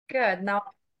Good. Now,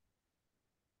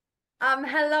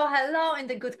 hello in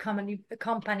the Good Company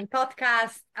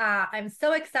podcast. I'm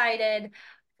so excited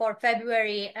for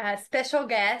February. Special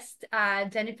guest,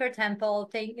 Jennifer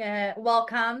Temple.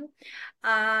 Welcome.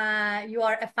 You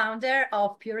are a founder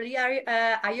of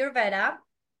Ayurveda.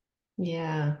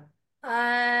 Yeah.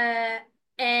 Uh,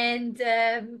 and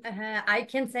I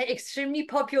can say extremely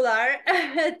popular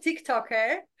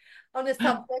TikToker on the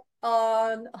subject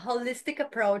on holistic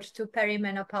approach to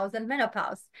perimenopause and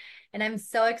menopause. And I'm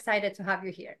so excited to have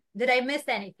you here. Did I miss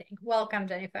anything? Welcome,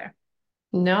 Jennifer.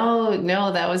 No,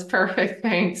 no, that was perfect.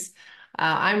 Thanks.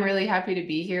 I'm really happy to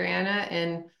be here, Anna.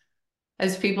 And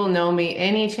as people know me,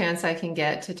 any chance I can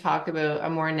get to talk about a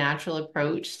more natural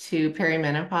approach to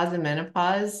perimenopause and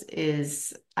menopause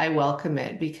I welcome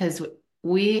it because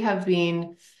we have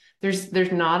been, there's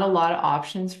not a lot of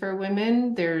options for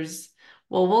women.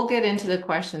 Well, we'll get into the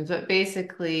questions, but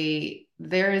basically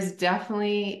there is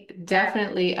definitely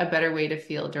a better way to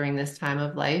feel during this time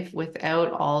of life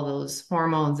without all those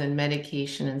hormones and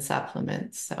medication and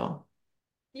supplements. So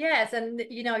Yes, and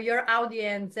your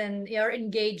audience and your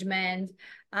engagement,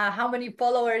 how many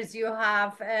followers you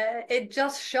have, it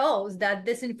just shows that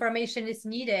this information is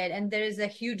needed, and there is a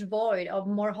huge void of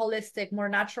more holistic, more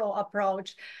natural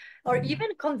approach, or even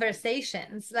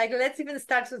conversations. Like, let's even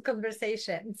start with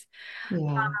conversations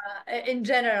yeah. in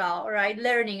general, right?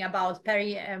 Learning about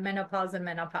perimenopause and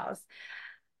menopause.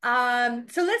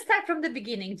 So let's start from the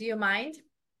beginning. Do you mind?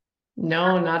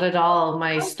 No, not at all.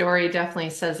 My story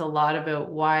definitely says a lot about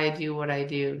why I do what I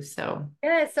do. So,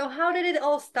 Yeah, so how did it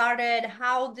all started?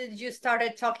 How did you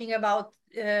started talking about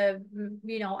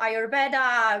Ayurveda,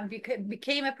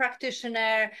 became a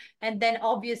practitioner, and then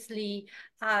obviously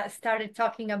started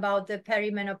talking about the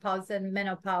perimenopause and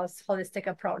menopause holistic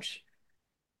approach?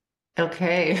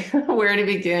 okay, where to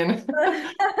begin?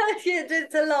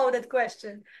 It's a loaded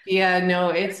question. Yeah, no,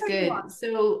 it's Whatever you good. want.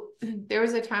 So, there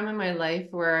was a time in my life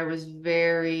where I was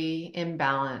very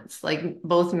imbalanced, like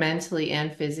both mentally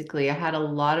and physically. I had a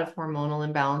lot of hormonal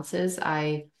imbalances.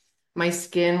 My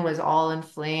skin was all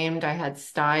inflamed. I had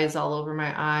styes all over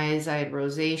my eyes. I had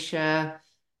rosacea.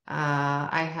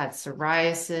 I had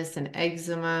psoriasis and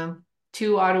eczema,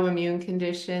 two autoimmune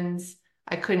conditions.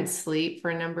 I couldn't sleep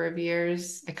for a number of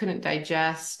years. I couldn't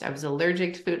digest. I was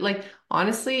allergic to food. Like,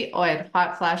 honestly, I had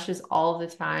hot flashes all the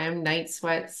time, night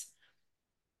sweats.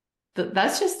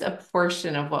 That's just a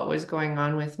portion of what was going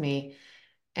on with me.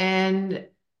 And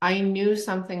I knew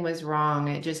something was wrong.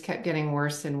 It just kept getting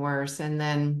worse and worse. And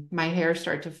then my hair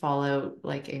started to fall out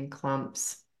like in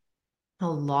clumps. A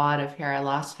lot of hair. I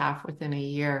lost half within a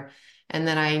year. And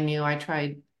then I knew I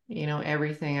tried,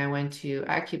 everything. I went to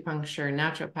acupuncture,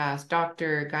 naturopath,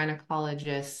 doctor,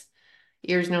 gynecologist,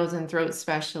 ears, nose, and throat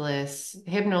specialists,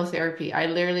 hypnotherapy. I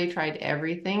literally tried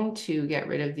everything to get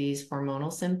rid of these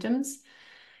hormonal symptoms.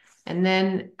 And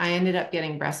then I ended up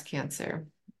getting breast cancer.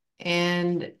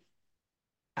 And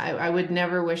I would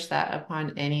never wish that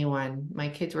upon anyone. My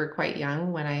kids were quite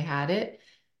young when I had it.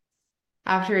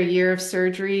 After a year of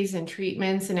surgeries and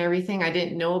treatments and everything, I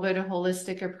didn't know about a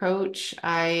holistic approach.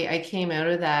 I came out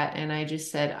of that and I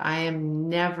just said, I am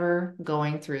never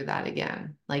going through that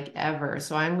again, like ever.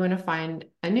 So I'm going to find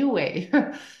a new way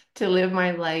to live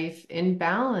my life in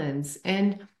balance.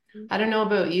 And I don't know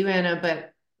about you, Anna,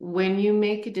 but when you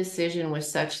make a decision with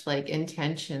such like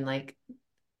intention, like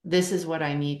this is what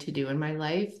I need to do in my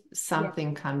life, Yeah.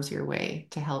 something comes your way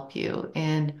to help you.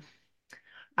 And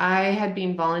I had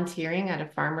been volunteering at a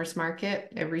farmer's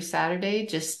market every Saturday,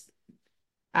 just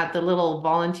at the little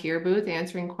volunteer booth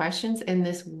answering questions. And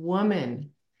this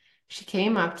woman, she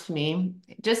came up to me,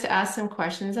 just asked some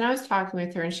questions, and I was talking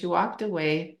with her, and she walked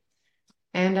away.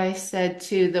 And I said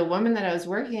to the woman that I was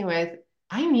working with,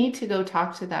 I need to go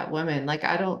talk to that woman. Like,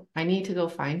 I need to go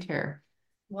find her.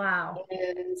 Wow.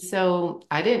 And so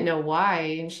I didn't know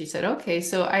why. And she said, okay.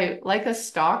 So like a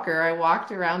stalker, I walked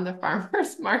around the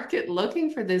farmer's market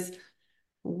looking for this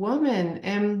woman,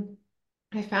 and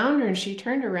I found her, and she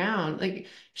turned around. Like,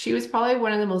 she was probably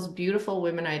one of the most beautiful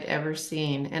women I'd ever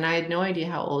seen. And I had no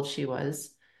idea how old she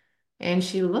was. And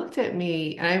she looked at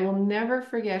me, and I will never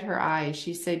forget her eyes.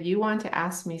 She said, you want to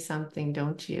ask me something,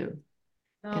 don't you?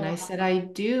 And Oh, I said, I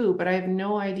do, but I have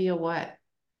no idea what.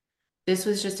 This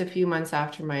was just a few months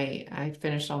after I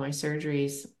finished all my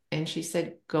surgeries. And she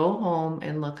said, go home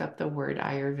and look up the word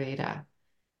Ayurveda.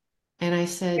 And I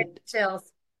said,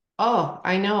 chills. oh,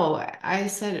 I know. I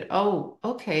said, oh,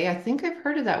 okay. I think I've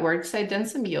heard of that word because I'd done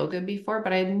some yoga before,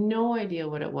 but I had no idea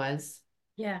what it was.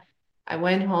 Yeah. I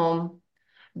went home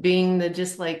being the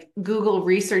just like Google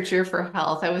researcher for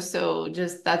health. I was so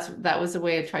just that was the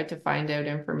way I tried to find out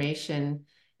information.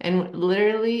 And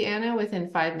literally, Anna,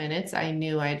 within 5 minutes, I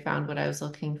knew I had found what I was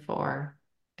looking for.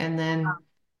 And then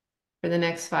for the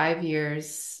next 5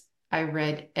 years, I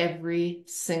read every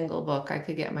single book I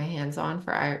could get my hands on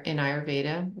in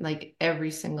Ayurveda, like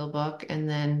every single book. And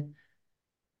then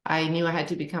I knew I had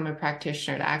to become a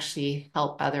practitioner to actually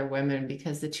help other women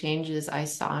because the changes I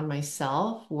saw in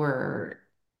myself were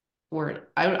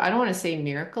I don't want to say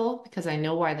miracle because I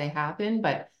know why they happened,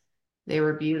 but they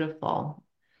were beautiful.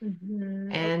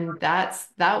 Mhm. And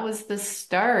that was the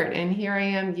start. And here I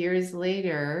am years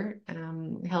later,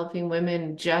 helping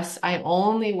women. I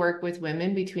only work with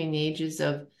women between the ages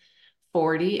of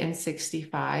 40 and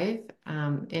 65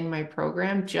 in my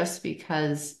program just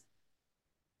because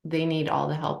they need all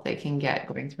the help they can get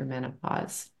going through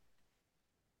menopause.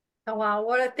 Oh, wow.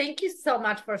 Well, thank you so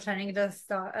much for sharing this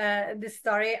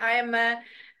story. I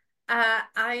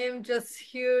am just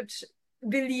huge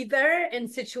believer in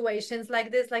situations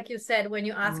like this. Like you said, when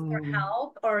you ask for Mm,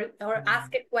 help or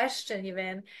ask a question,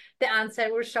 even the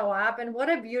answer will show up. And what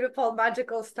a beautiful,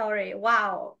 magical story.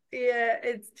 Wow. Yeah,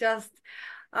 it's just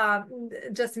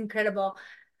incredible.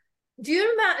 Do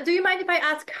you mind if I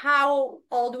ask how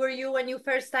old were you when you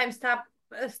first time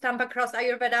stump across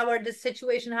Ayurveda where this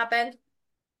situation happened?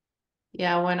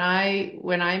 yeah, when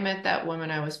I met that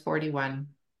woman, I was 41.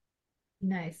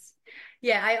 Nice.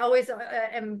 Yeah, I always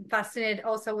am fascinated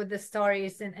also with the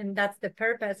stories, and that's the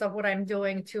purpose of what I'm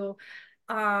doing to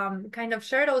kind of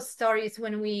share those stories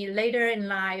when we later in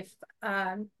life,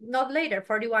 not later,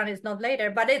 41 is not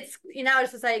later, but it's in our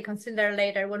society considered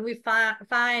later when we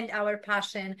find our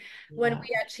passion, when Yeah.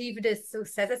 we achieve this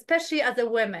success, especially as a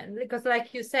woman, because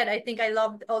like you said, I think I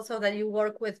loved also that you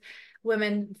work with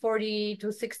women 40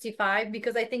 to 65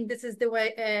 because I think this is the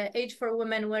way age for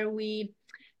women where we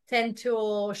tend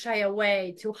to shy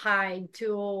away, to hide,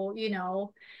 to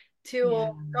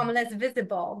Yeah. become less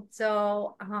visible.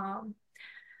 So I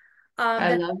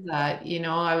that love that.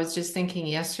 I was just thinking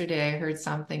yesterday, I heard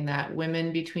something that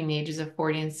women between the ages of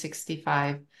 40 and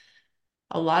 65,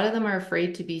 a lot of them are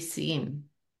afraid to be seen,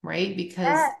 right?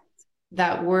 Because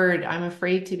that word, I'm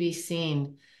afraid to be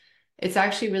seen. It's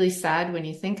actually really sad when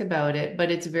you think about it,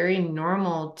 but it's very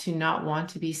normal to not want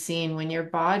to be seen when your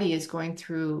body is going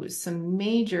through some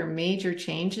major, major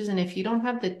changes. And if you don't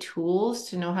have the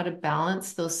tools to know how to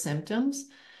balance those symptoms,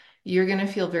 you're going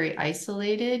to feel very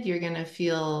isolated. You're going to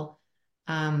feel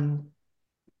um,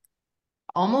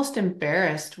 almost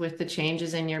embarrassed with the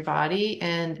changes in your body.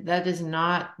 And that is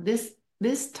not this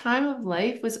time of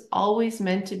life was always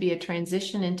meant to be a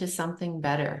transition into something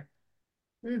better.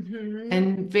 mm-hmm.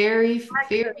 And very, very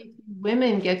Exactly. few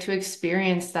women get to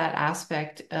experience that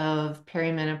aspect of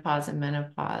perimenopause and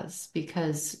menopause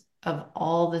because of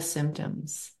all the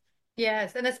symptoms.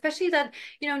 Yes, and especially that,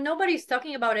 nobody's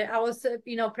talking about it. I was,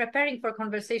 preparing for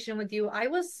conversation with you. I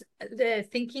was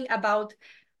thinking about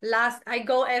I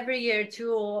go every year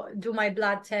to do my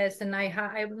blood test, and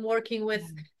I'm working with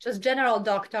just general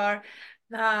doctor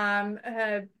um,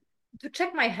 uh, to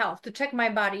check my health, to check my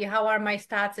body, how are my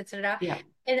stats, etc. Yeah,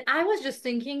 And I was just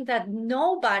thinking that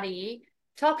nobody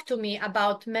talked to me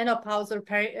about menopause or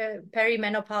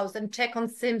perimenopause and check on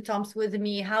symptoms with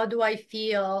me. How do I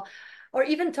feel? Or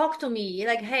even talk to me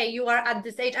like, hey, you are at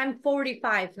this age. I'm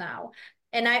 45 now,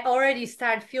 and I already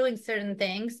start feeling certain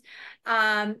things.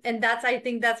 And I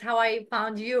think that's how I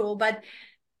found you. But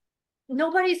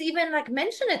nobody's even like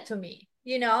mentioned it to me,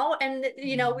 and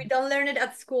we don't learn it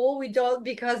at school. We don't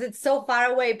because it's so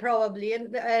far away probably,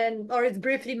 and or it's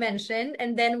briefly mentioned,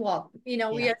 and then what? We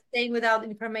yeah. are staying without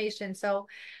information, so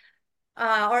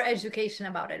or education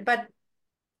about it. But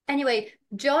anyway,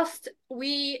 just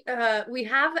we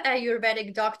have a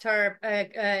Ayurvedic doctor,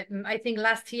 I think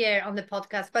last year on the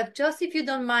podcast. But just if you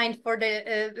don't mind, for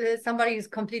the somebody who's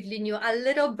completely new, a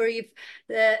little brief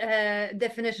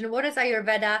definition. What is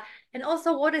Ayurveda, and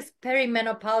also what is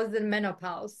perimenopause and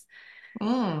menopause?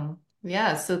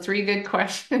 Yeah, so three good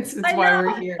questions. It's I why know.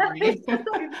 we're here, right?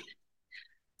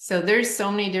 So there's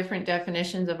so many different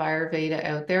definitions of Ayurveda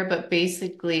out there, but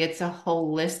basically it's a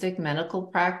holistic medical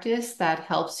practice that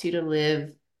helps you to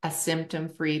live a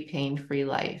symptom-free, pain-free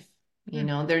life.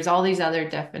 There's all these other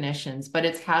definitions, but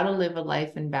it's how to live a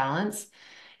life in balance.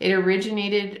 It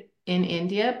originated in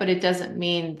India, but it doesn't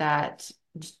mean that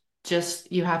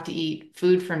just you have to eat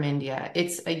food from India.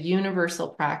 It's a universal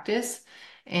practice,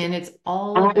 and it's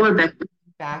all about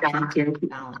back into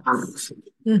balance.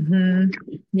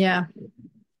 Yeah.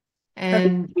 Okay.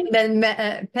 And Then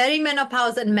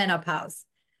perimenopause and menopause.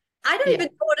 I don't yeah, even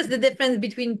know what is the difference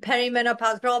between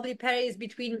perimenopause. Probably peri is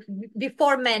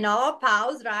before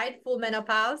menopause, right? Full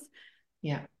menopause.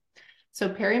 yeah. So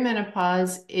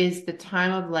perimenopause is the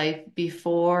time of life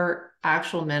before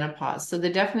actual menopause. So the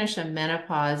definition of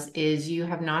menopause is you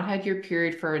have not had your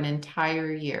period for an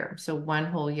entire year. So one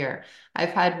whole year. I've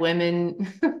had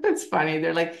women, it's funny,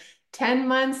 they're like 10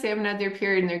 months, they haven't had their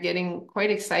period and they're getting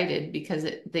quite excited because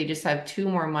they just have 2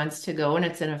 more months to go and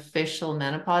it's an official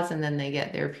menopause and then they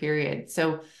get their period.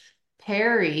 So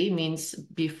peri means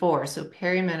before. So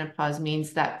perimenopause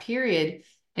means that period.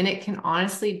 And it can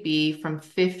honestly be from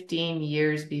 15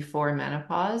 years before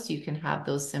menopause. You can have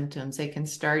those symptoms. They can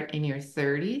start in your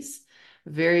 30s.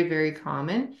 Very, very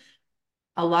common.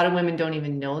 A lot of women don't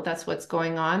even know that's what's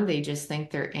going on. They just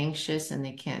think they're anxious and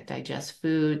they can't digest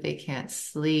food. They can't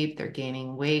sleep. They're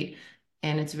gaining weight.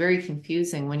 And it's very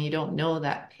confusing when you don't know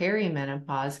that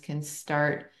perimenopause can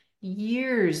start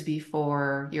years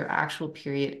before your actual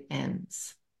period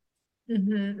ends.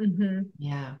 Mm-hmm.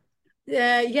 Yeah.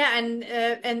 Yeah, and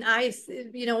when I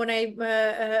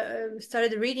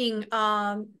started reading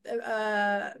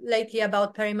lately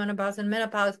about perimenopause and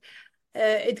menopause,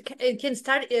 it can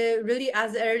start really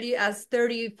as early as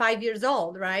 35 years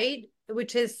old, right?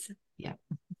 Yeah.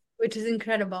 Which is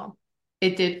incredible.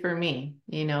 It did for me.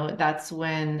 That's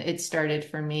when it started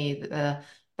for me. The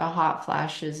hot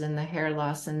flashes and the hair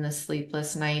loss and the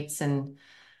sleepless nights and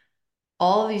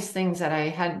all these things that I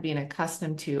hadn't been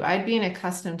accustomed to. I'd been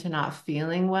accustomed to not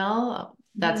feeling well.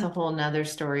 That's Mhm. a whole nother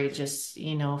story. Just,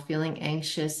 feeling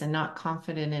anxious and not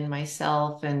confident in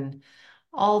myself and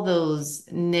all those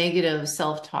negative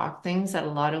self-talk things that a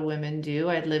lot of women do.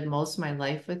 I'd lived most of my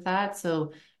life with that.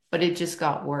 So, but it just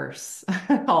got worse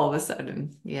all of a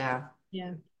sudden. Yeah.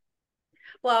 Yeah.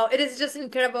 Wow, it is just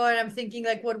incredible. And I'm thinking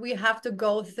like what we have to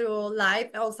go through life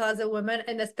also as a woman,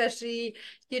 and especially,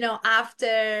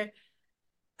 after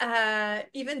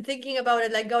even thinking about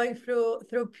it, like going through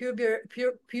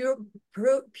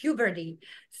puberty.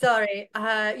 Sorry.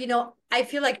 I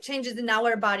feel like changes in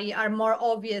our body are more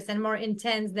obvious and more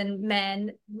intense than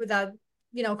men without,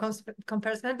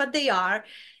 comparison, but they are.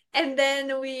 And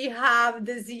then we have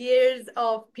these years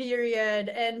of period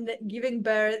and giving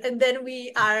birth, and then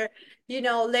we are,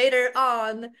 later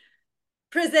on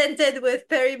presented with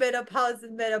perimenopause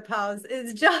and menopause.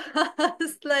 It's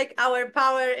just like our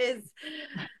power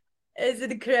is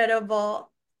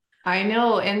incredible. I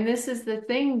know. And this is the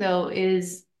thing though,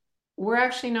 is we're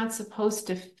actually not supposed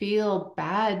to feel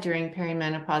bad during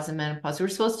perimenopause and menopause. We're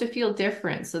supposed to feel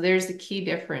different. So there's the key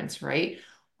difference, right?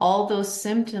 All those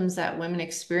symptoms that women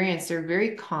experience, they're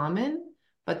very common,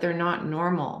 but they're not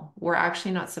normal. We're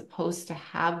actually not supposed to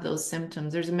have those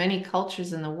symptoms. There's many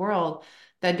cultures in the world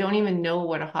that don't even know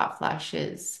what a hot flash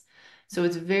is. So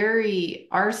it's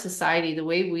our society, the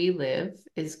way we live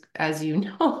is, as you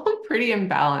know, pretty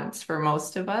imbalanced for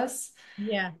most of us.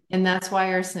 Yeah. And that's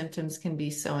why our symptoms can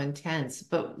be so intense.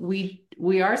 But we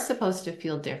are supposed to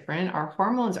feel different. Our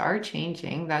hormones are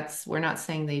changing. We're not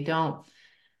saying they don't.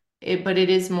 But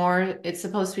it's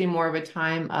supposed to be more of a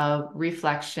time of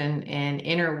reflection and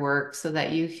inner work so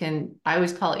that I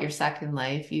always call it your second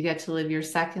life. You get to live your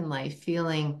second life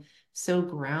feeling so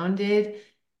grounded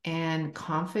and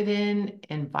confident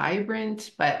and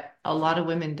vibrant, but a lot of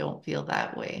women don't feel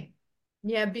that way.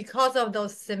 Yeah, because of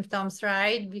those symptoms,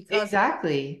 right? Because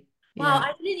Exactly. wow, Yeah.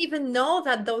 I didn't even know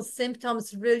that those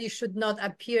symptoms really should not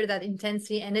appear that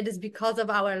intensely, and it is because of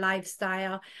our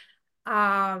lifestyle.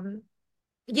 Um,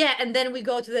 yeah, and then we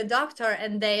go to the doctor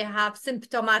and they have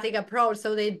symptomatic approach.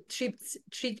 So they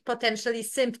treat potentially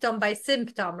symptom by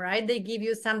symptom, right? They give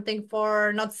you something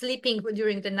for not sleeping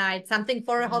during the night, something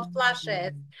for hot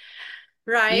flashes,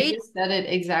 You right? just said it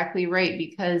exactly right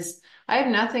because I have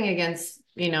nothing against,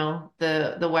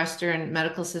 the Western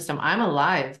medical system. I'm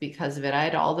alive because of it. I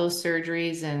had all those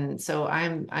surgeries and so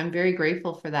I'm very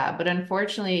grateful for that. But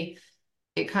unfortunately,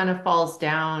 it kind of falls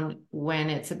down when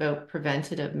it's about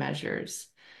preventative measures.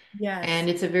 Yes. And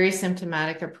it's a very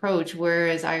symptomatic approach,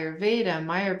 whereas Ayurveda,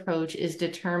 my approach is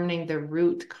determining the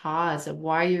root cause of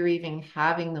why you're even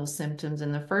having those symptoms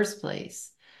in the first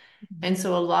place. And Mhm.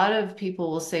 so a lot of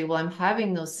people will say, well, I'm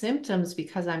having those symptoms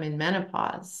because I'm in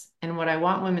menopause. And what I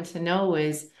want women to know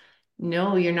is,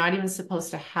 no, you're not even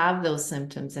supposed to have those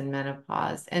symptoms in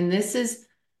menopause. And this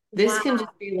Wow. can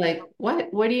just be like,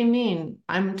 what do you mean?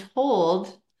 I'm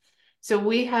told. So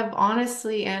we have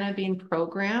honestly, Anna, been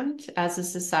programmed as a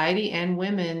society and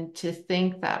women to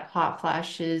think that hot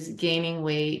flashes, gaining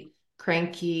weight,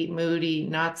 cranky, moody,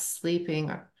 not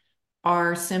sleeping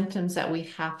are symptoms that we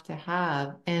have to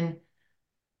have. And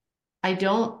I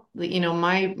don't,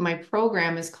 my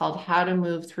program is called How to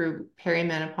Move Through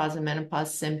Perimenopause and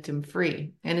Menopause Symptom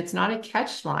Free. And it's not a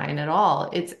catch line at all.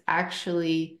 It's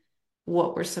actually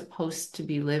what we're supposed to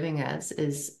be living as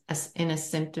in a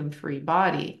symptom free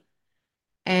body.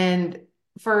 And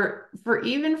for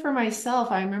even for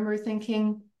myself, I remember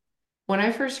thinking when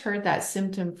I first heard that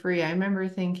symptom free, I remember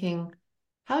thinking,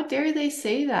 how dare they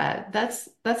say that?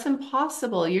 That's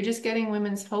impossible. You're just getting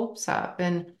women's hopes up.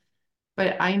 And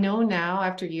but I know now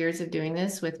after years of doing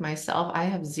this with myself, I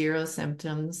have zero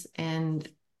symptoms. And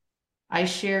I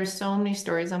share so many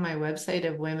stories on my website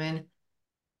of women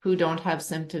who don't have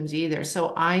symptoms either.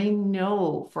 So I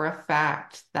know for a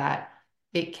fact that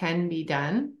it can be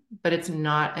done, but it's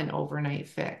not an overnight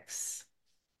fix.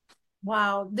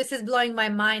 Wow, this is blowing my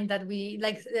mind that we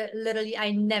like literally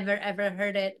I never ever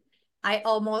heard it. I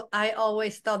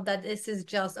always thought that this is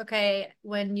just okay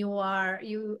when you are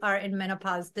in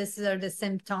menopause, these are the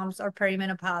symptoms or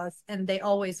perimenopause and they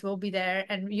always will be there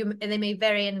and they may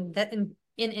vary in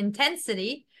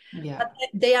intensity, Yeah. but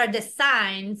they are the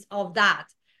signs of that.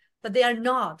 But they are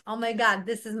not. Oh my God,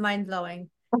 this is mind blowing.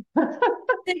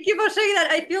 Thank you for sharing that.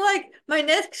 I feel like my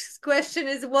next question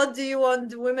is what do you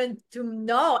want women to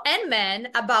know and men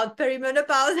about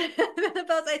perimenopause and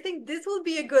menopause? I think this will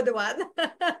be a good one.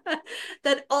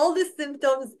 That all the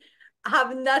symptoms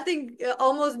have nothing,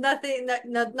 almost nothing,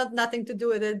 not nothing to do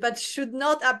with it, but should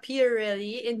not appear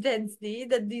really intensely.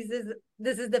 That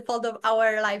this is the fault of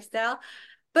our lifestyle.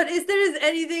 But is there is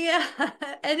anything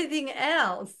anything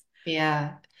else?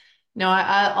 Yeah. No,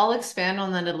 I'll expand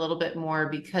on that a little bit more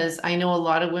because I know a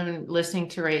lot of women listening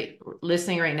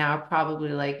right now are probably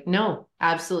like, no,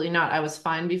 absolutely not. I was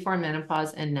fine before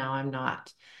menopause and now I'm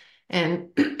not.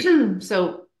 And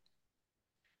so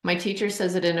my teacher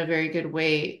says it in a very good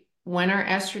way. When our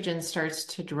estrogen starts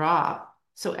to drop,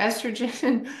 so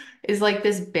estrogen is like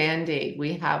this band-aid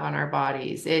we have on our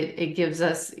bodies. It gives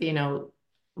us,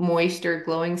 moisture,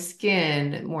 glowing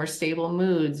skin, more stable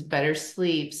moods, better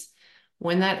sleeps.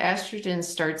 When that estrogen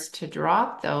starts to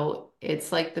drop, though,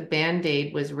 it's like the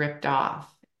band-aid was ripped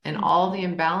off, and all the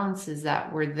imbalances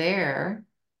that were there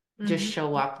just Mm-hmm.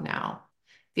 show up now.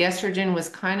 The estrogen was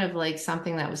kind of like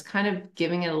something that was kind of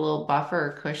giving it a little buffer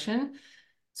or cushion.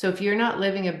 So if you're not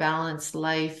living a balanced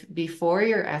life before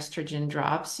your estrogen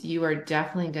drops, you are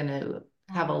definitely going to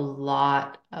have a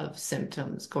lot of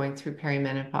symptoms going through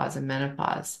perimenopause and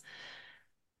menopause.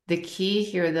 The key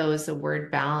here, though, is the word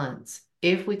balance.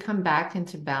 If we come back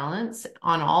into balance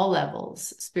on all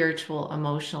levels, spiritual,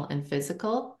 emotional, and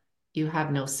physical, you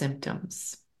have no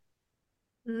symptoms.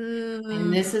 And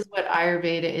Mm. this is what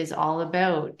Ayurveda is all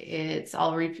about.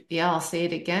 I'll say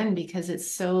it again because it's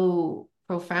so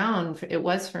profound. It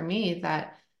was for me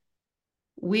that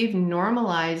we've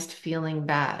normalized feeling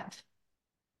bad.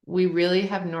 We really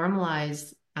have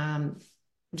normalized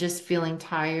just feeling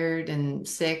tired and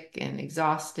sick and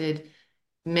exhausted.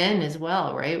 Men as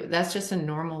well, right? That's just a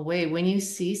normal way. When you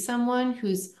see someone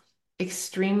who's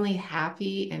extremely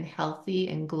happy and healthy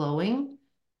and glowing,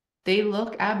 they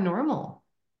look abnormal.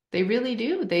 They really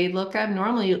do. They look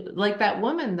abnormally. Like that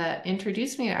woman that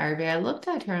introduced me to Ayurveda, I looked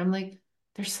at her, I'm like,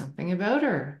 there's something about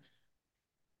her.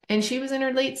 And she was in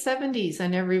her late 70s. I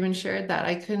never even shared that.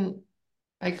 I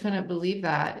couldn't believe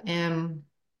that. And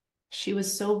she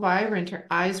was so vibrant. Her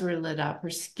eyes were lit up. Her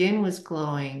skin was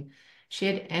glowing. She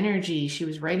had energy. She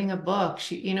was writing a book.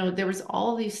 There was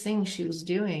all these things she was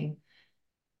doing.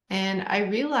 And I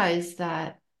realized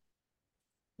that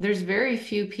there's very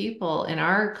few people in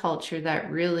our culture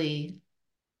that really,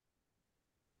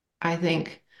 I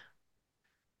think,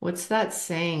 what's that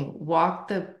saying? Walk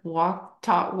the Walk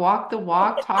walk, the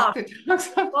talk talk, the talk,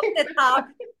 walk something the like talk,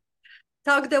 that.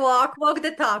 talk the walk, walk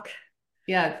the talk.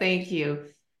 Yeah, thank you.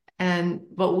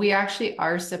 But we actually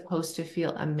are supposed to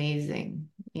feel amazing.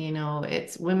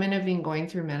 It's women have been going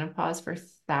through menopause for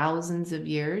thousands of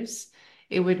years.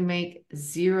 It would make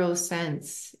zero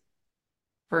sense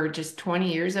for just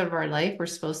 20 years of our life. We're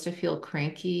supposed to feel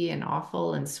cranky and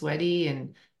awful and sweaty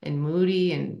and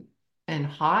moody and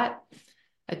hot.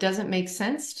 It doesn't make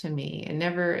sense to me. It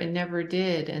never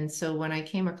did. And so when I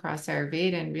came across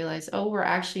Ayurveda and realized, oh, we're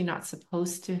actually not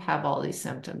supposed to have all these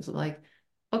symptoms, I'm like,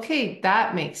 okay,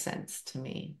 that makes sense to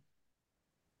me.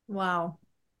 Wow.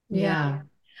 Yeah. Yeah.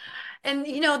 And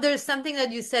there's something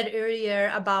that you said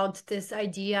earlier about this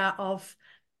idea of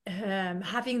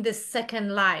having this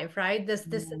second life, right? This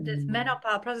Mm,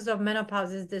 menopause process of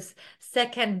menopause is this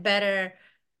second better,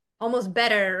 almost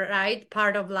better, right?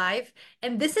 Part of life.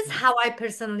 And this is how I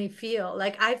personally feel.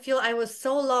 Like I feel I was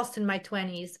so lost in my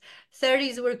 20s.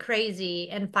 30s were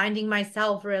crazy and finding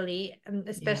myself really, yeah.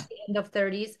 especially end of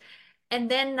 30s.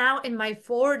 And then now in my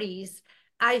 40s,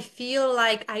 I feel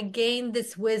like I gained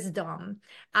this wisdom.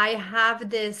 I have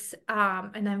this,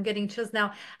 and I'm getting chills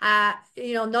now,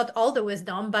 not all the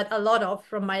wisdom, but a lot of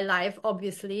from my life,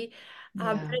 obviously.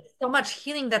 Yeah. There's so much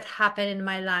healing that happened in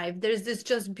my life. There's this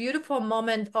just beautiful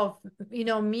moment of,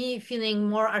 me feeling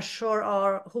more assured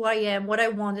or who I am, what I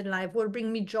want in life, what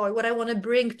bring me joy, what I want to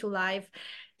bring to life,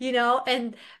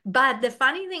 and but the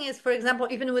funny thing is, for example,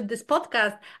 even with this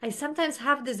podcast, I sometimes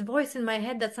have this voice in my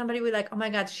head that somebody will like, oh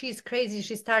my God, she's crazy.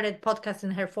 She started podcast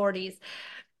in her 40s.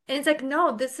 And it's like,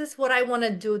 no, this is what I want to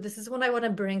do. This is what I want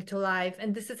to bring to life.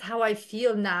 And this is how I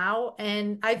feel now.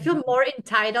 And I feel Mhm. more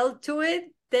entitled to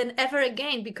it than ever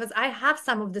again because I have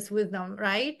some of this wisdom,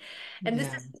 right? And this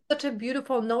Yeah. is such a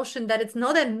beautiful notion that it's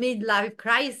not a midlife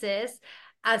crisis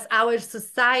as our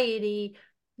society,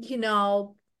 you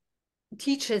know,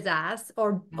 teaches us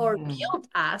or Mhm. built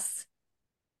us.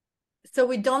 So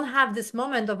we don't have this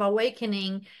moment of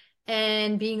awakening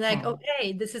and being like, Hmm.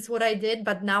 okay, this is what I did,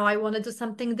 but now I want to do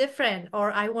something different,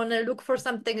 or I want to look for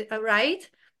something, right?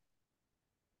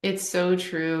 It's so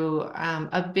true.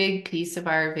 A big piece of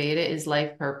Ayurveda is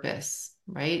life purpose,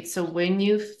 right? So when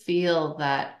you feel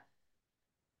that,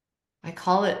 I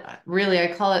call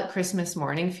it Christmas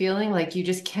morning feeling. Like you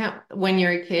just can't, when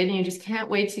you're a kid and you just can't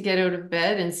wait to get out of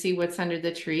bed and see what's under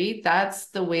the tree.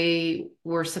 That's the way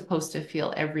we're supposed to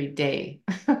feel every day.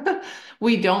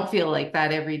 We don't feel like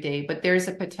that every day, but there's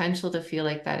a potential to feel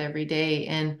like that every day.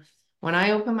 And when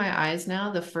I open my eyes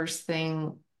now, the first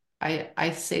thing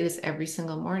I say this every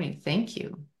single morning, thank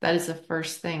you. That is the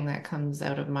first thing that comes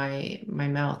out of my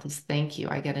mouth is thank you.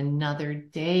 I get another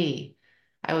day.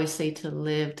 I always say to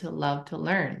live, to love, to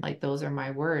learn. Like those are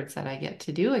my words that I get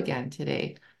to do again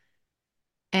today.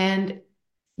 And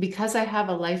because I have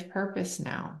a life purpose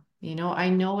now, I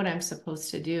know what I'm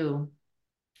supposed to do.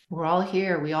 We're all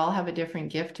here. We all have a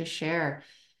different gift to share.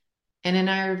 And in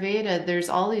Ayurveda, there's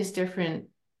all these different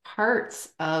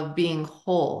parts of being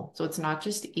whole. So it's not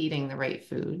just eating the right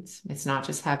foods. It's not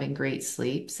just having great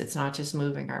sleeps. It's not just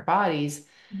moving our bodies.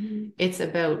 Mhm. It's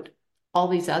about all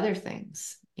these other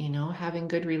things, having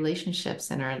good relationships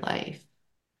in our life.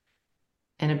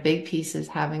 And a big piece is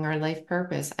having our life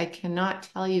purpose. I cannot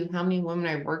tell you how many women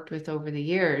I've worked with over the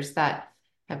years that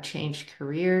have changed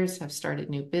careers, have started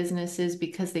new businesses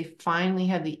because they finally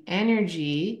have the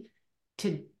energy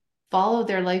to follow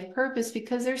their life purpose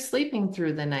because they're sleeping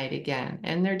through the night again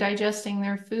and they're digesting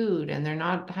their food and they're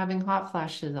not having hot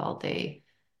flashes all day.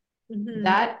 Mhm.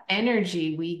 That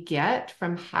energy we get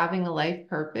from having a life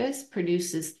purpose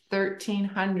produces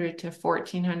 1,300 to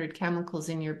 1,400 chemicals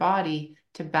in your body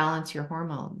to balance your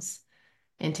hormones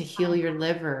and to heal your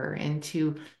liver and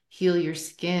to heal your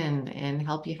skin and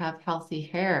help you have healthy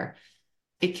hair.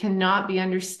 It cannot be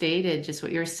understated, just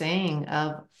what you're saying,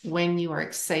 of when you are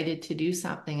excited to do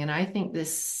something. And I think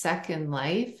this second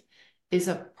life is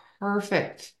a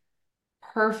perfect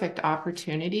perfect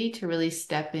opportunity to really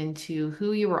step into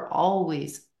who you were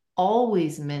always,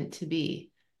 always meant to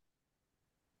be.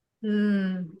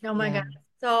 Oh my God, Yeah.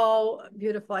 so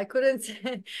beautiful. I couldn't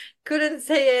couldn't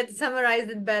say it, summarize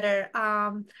it better.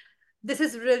 This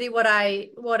is really what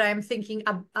I'm thinking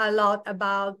a lot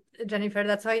about, Jennifer.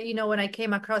 That's why, when I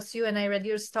came across you and I read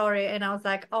your story and I was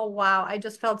like, oh wow, I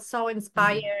just felt so Mhm.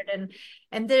 inspired. And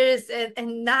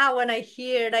and now when I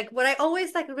hear like what I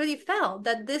always like really felt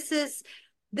that this is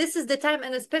the time.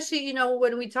 And especially,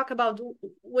 when we talk about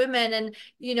women and,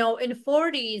 in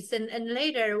 40s and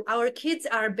later, our kids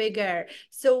are bigger,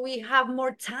 so we have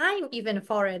more time even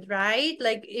for it, right?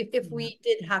 Like if Yeah. we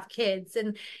did have kids,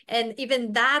 and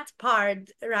even that part,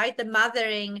 right, the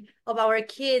mothering of our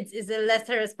kids is a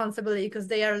lesser responsibility because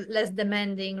they are less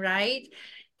demanding, right?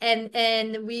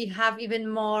 And we have even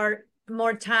more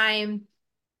time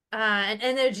and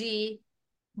energy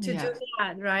to do Yeah.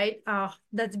 that, right? Oh,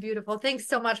 that's beautiful. Thanks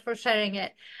so much for sharing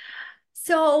it.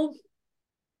 So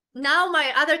now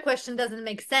my other question doesn't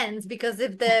make sense, because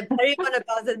if the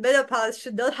perimenopause and menopause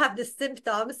should not have the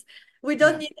symptoms, we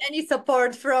don't Yeah. need any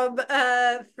support from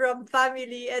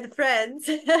family and friends.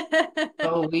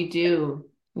 Oh, we do.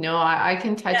 No, I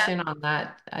can touch Yeah. in on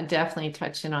that. I definitely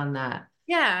touch in on that.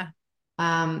 Yeah.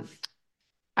 Um,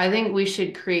 I think we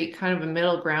should create kind of a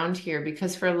middle ground here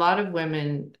because for a lot of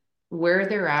women, where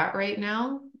they're at right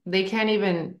now, they can't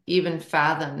even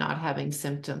fathom not having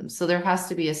symptoms. So there has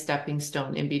to be a stepping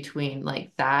stone in between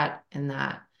like that and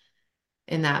that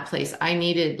in that place. I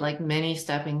needed like many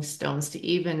stepping stones to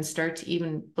even start to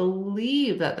even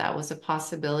believe that that was a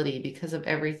possibility because of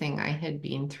everything I had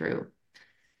been through.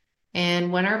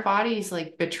 And when our bodies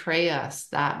like betray us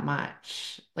that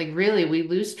much, like really, we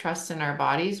lose trust in our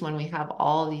bodies when we have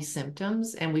all these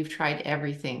symptoms and we've tried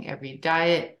everything, every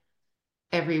diet,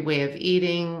 every way of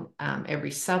eating,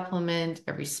 every supplement,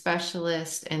 every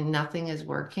specialist, and nothing is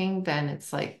working, then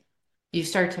it's like you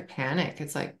start to panic.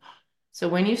 It's like, So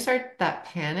when you start that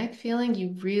panic feeling,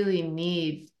 you really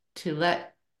need to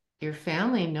let your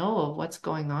family know of what's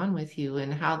going on with you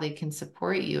and how they can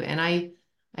support you. And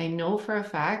I know for a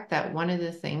fact that one of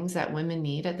the things that women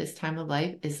need at this time of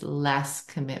life is less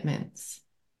commitments.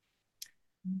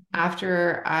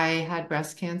 After I had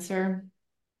breast cancer,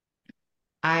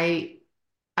 I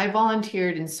I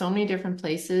volunteered in so many different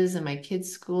places in my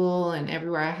kids' school and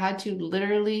everywhere. I had to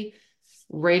literally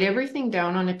write everything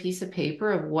down on a piece of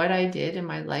paper of what I did in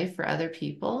my life for other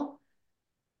people.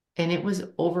 And it was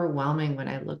overwhelming when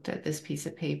I looked at this piece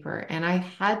of paper. And I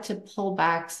had to pull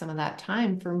back some of that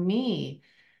time for me.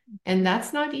 And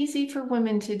that's not easy for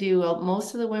women to do.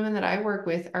 Most of the women that I work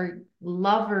with are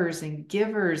lovers and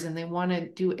givers, and they want to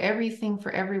do everything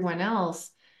for everyone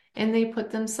else. And they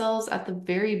put themselves at the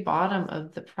very bottom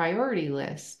of the priority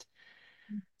list.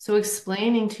 So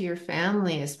explaining to your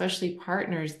family, especially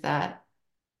partners, that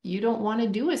you don't want to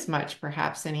do as much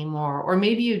perhaps anymore, or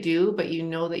maybe you do, but you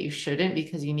know that you shouldn't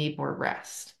because you need more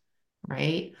rest,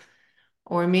 right?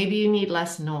 Or maybe you need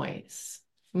less noise.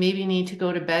 Maybe you need to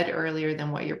go to bed earlier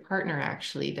than what your partner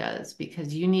actually does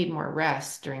because you need more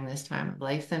rest during this time of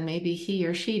life than maybe he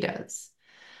or she does.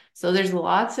 So there's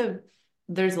lots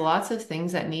of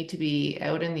things that need to be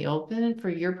out in the open for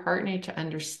your partner to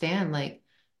understand, like,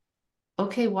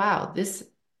 okay, wow, this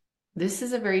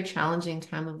is a very challenging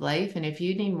time of life. And if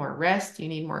you need more rest, you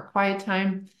need more quiet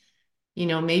time,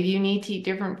 maybe you need to eat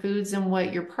different foods than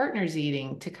what your partner's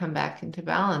eating to come back into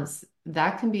balance.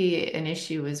 That can be an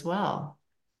issue as well.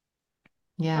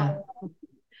 Yeah. Oh,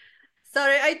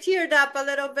 sorry, I teared up a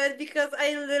little bit because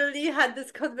I literally had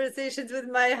this conversations with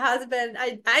my husband.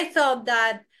 I thought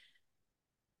that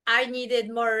I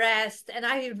needed more rest and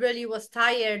I really was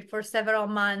tired for several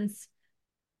months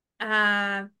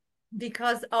uh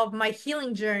because of my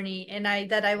healing journey and I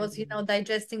was, Mhm.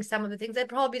 digesting some of the things. And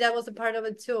probably that was a part of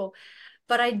it too.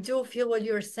 But I do feel what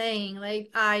you're saying. Like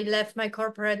I left my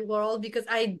corporate world because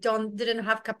I don't didn't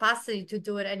have capacity to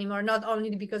do it anymore. Not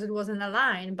only because it wasn't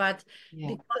aligned, but Yeah.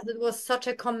 because it was such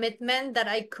a commitment that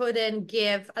I couldn't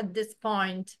give at this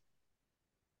point.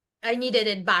 I needed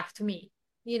it back to me,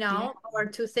 Yeah. or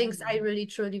to things I Mhm. really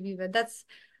truly believe in. That's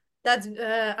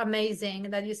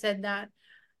amazing that you said that.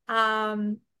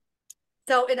 Um,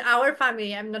 so in our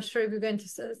family, I'm not sure if you're going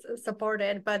to support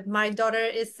it, but my daughter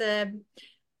is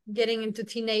getting into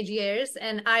teenage years,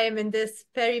 and I am in this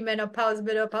perimenopause,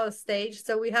 menopause stage.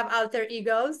 So we have alter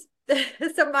egos.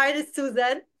 So mine is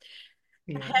Susan,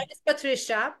 Yeah. her is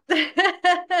Patricia,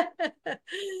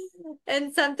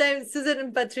 and sometimes Susan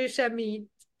and Patricia meet,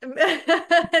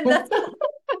 and that's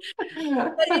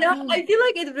but I feel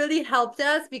like it really helped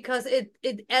us because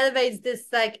it elevates this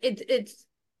like it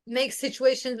makes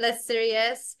situations less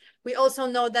serious. We also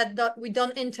know that we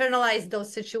don't internalize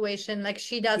those situations like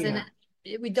she doesn't.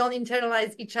 Yeah. We don't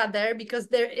internalize each other because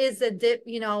there is a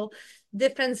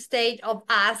different state of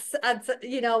us at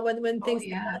when Oh, things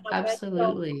yeah, happen.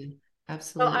 absolutely. So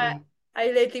Absolutely.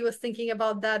 I lately was thinking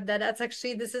about that's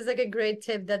actually this is like a great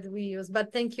tip that we use.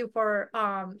 But thank you for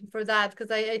that because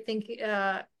I think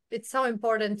it's so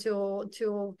important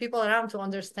to people around to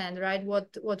understand, right,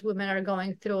 what women are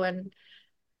going through and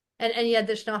any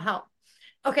additional help.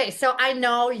 Okay, so I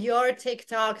know your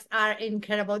TikToks are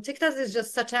incredible. TikTok is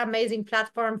just such an amazing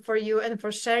platform for you and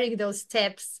for sharing those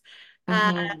tips.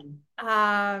 Uh,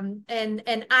 Hmm.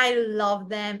 and I love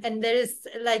them. And there is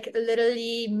like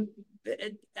literally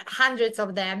hundreds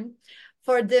of them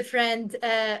for different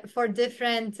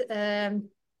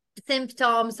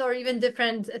symptoms or even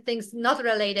different things not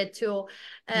related uh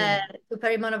Yeah. to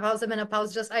perimenopause and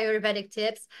menopause, just Ayurvedic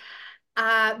tips.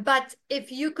 But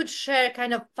if you could share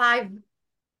kind of five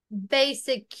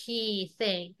basic key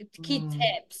Mm.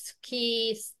 tips,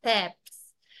 key steps.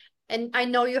 And I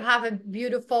know you have a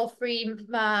beautiful free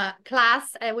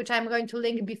class, which I'm going to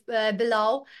link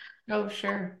below. Oh,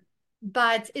 sure.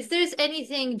 But is there's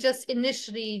anything just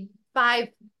initially five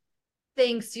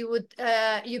things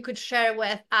you could share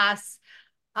with us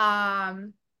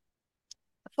um,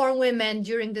 for women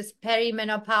during this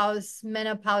perimenopause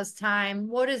menopause time?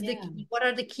 Yeah. What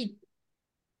are the key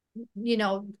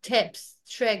tips,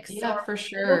 tricks, or Yeah, for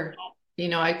sure.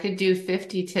 I could do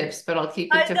 50 tips, but I'll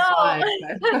keep it I to five.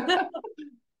 know.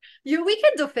 You we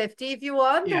can do 50 if you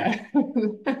want. Yeah.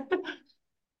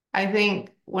 I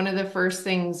think one of the first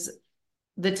things,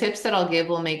 the tips that I'll give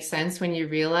will make sense when you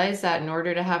realize that in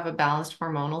order to have a balanced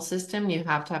hormonal system, you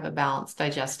have to have a balanced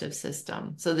digestive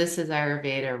system. So this is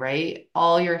Ayurveda, right?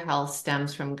 All your health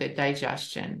stems from good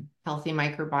digestion, healthy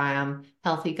microbiome,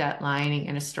 healthy gut lining,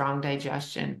 and a strong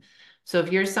digestion. So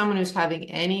if you're someone who's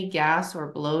having any gas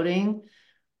or bloating,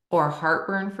 or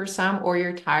heartburn for some, or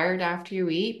you're tired after you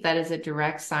eat, that is a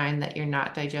direct sign that you're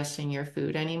not digesting your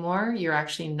food anymore. You're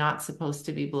actually not supposed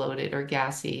to be bloated or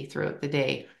gassy throughout the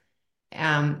day.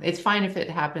 It's fine if it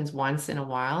happens once in a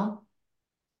while,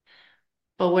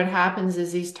 but what happens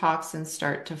is these toxins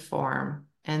start to form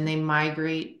and they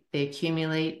migrate, they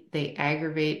accumulate, they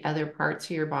aggravate other parts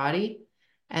of your body.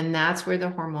 And that's where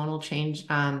the hormonal change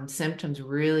symptoms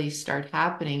really start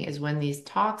happening, is when these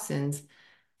toxins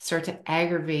start to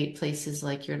aggravate places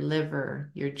like your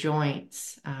liver, your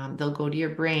joints. They'll go to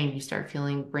your brain. You start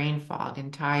feeling brain fog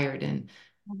and tired and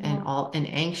Mhm. all and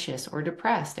anxious or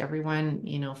depressed. Everyone,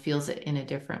 feels it in a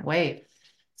different way.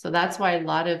 So that's why a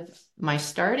lot of my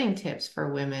starting tips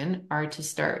for women are to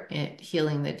start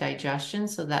healing the digestion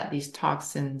so that these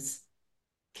toxins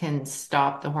can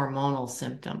stop the hormonal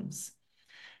symptoms.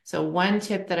 So one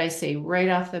tip that I say right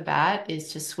off the bat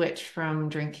is to switch from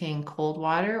drinking cold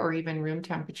water or even room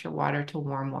temperature water to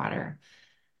warm water.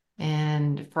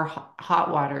 And for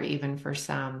hot water, even for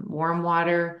some, warm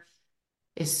water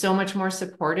is so much more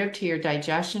supportive to your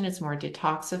digestion. It's more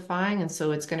detoxifying. And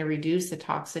so it's going to reduce the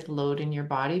toxic load in your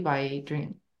body by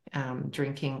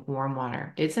drinking warm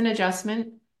water. It's an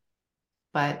adjustment,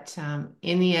 but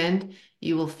in the end,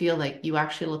 you will feel like you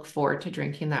actually look forward to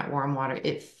drinking that warm water.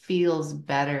 It feels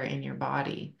better in your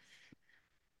body.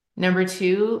 Number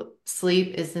two,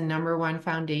 sleep is the number one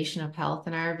foundation of health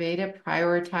in Ayurveda.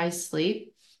 Prioritize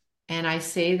sleep. And I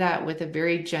say that with a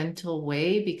very gentle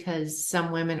way because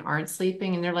some women aren't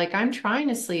sleeping and they're like, I'm trying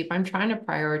to sleep. I'm trying to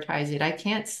prioritize it. I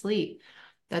can't sleep.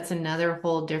 That's another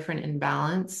whole different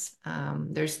imbalance.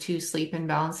 There's two sleep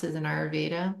imbalances in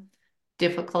Ayurveda: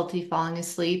 difficulty falling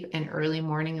asleep and early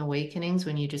morning awakenings,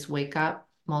 when you just wake up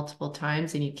multiple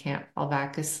times and you can't fall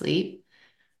back asleep.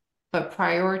 But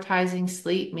prioritizing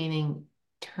sleep, meaning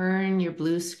turn your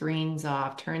blue screens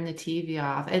off, turn the TV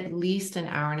off at least an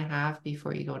hour and a half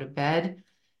before you go to bed.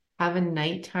 Have a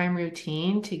nighttime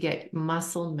routine to get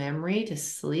muscle memory to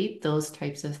sleep, those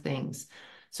types of things.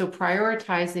 So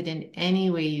prioritize it in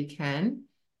any way you can.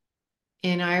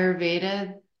 In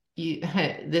Ayurveda,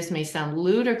 this may sound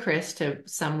ludicrous to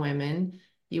some women.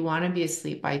 You want to be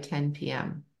asleep by 10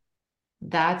 p.m.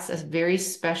 That's a very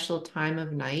special time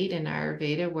of night in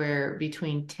Ayurveda, where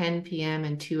between 10 p.m.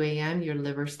 and 2 a.m., your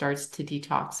liver starts to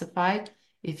detoxify.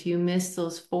 If you miss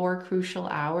those 4 crucial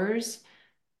hours,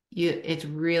 it's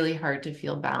really hard to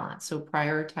feel balanced. So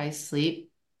prioritize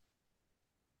sleep.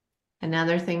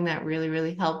 Another thing that really,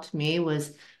 really helped me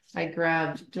was I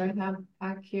grabbed, do I have a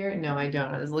pack here? No, I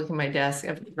don't. I was looking at my desk.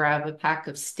 I grabbed a pack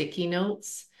of sticky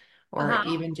notes or Uh-huh.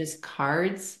 even just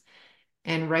cards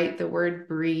and write the word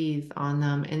breathe on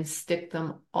them and stick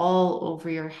them all over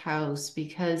your house,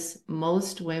 because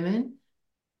most women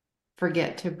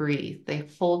forget to breathe. They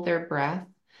hold their breath.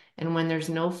 And when there's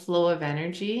no flow of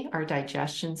energy, our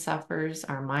digestion suffers,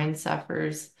 our mind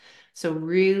suffers. So,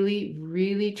 really,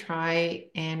 really try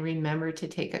and remember to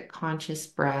take a conscious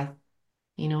breath,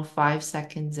 5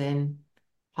 seconds in,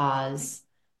 pause,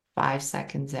 5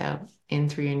 seconds out, in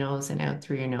through your nose and out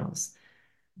through your nose.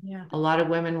 Yeah. A lot of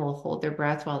women will hold their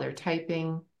breath while they're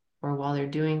typing or while they're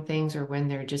doing things or when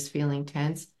they're just feeling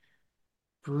tense.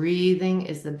 Breathing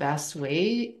is the best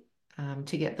way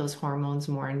to get those hormones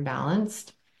more in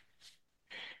balance.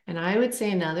 And I would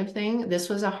say another thing, this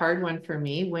was a hard one for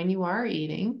me. When you are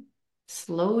eating,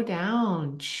 slow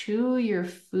down, chew your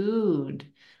food,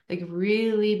 like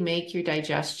really make your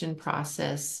digestion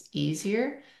process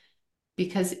easier.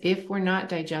 Because if we're not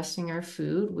digesting our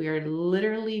food, we are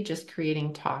literally just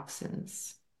creating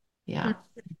toxins. Mm. Yeah.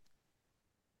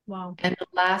 Wow. And the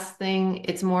last thing,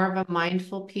 it's more of a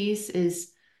mindful piece,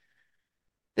 is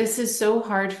this is so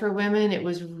hard for women. It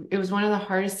was one of the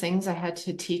hardest things I had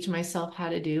to teach myself how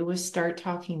to do, was start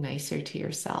talking nicer to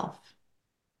yourself.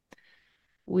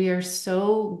 We are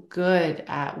so good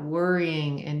at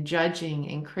worrying and judging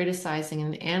and criticizing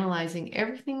and analyzing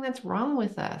everything that's wrong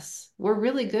with us. We're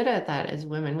really good at that as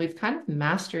women. We've kind of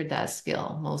mastered that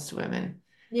skill, most women.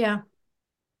 Yeah.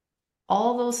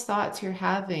 All those thoughts you're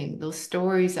having, those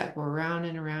stories that go around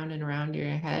and around and around in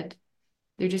your head,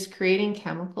 they're just creating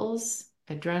chemicals,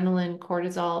 adrenaline,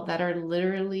 cortisol, that are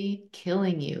literally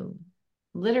killing you,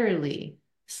 literally,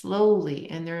 slowly,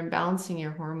 and they're imbalancing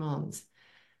your hormones.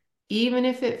 Even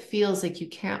if it feels like you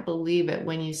can't believe it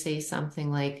when you say something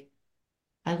like,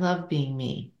 I love being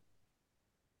me.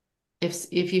 If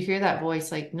you hear that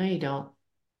voice, like, no, you don't,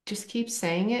 just keep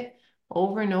saying it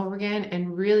over and over again.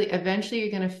 And really, eventually,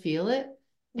 you're going to feel it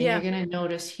and you're Yeah. going to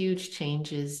notice huge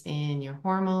changes in your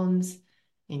hormones,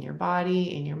 in your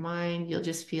body, in your mind. You'll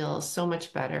just feel so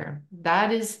much better.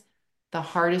 That is the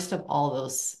hardest of all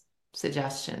those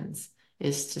suggestions,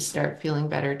 is to start feeling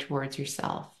better towards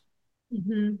yourself.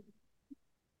 Mhm.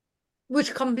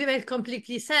 Which makes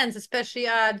completely sense, especially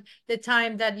at the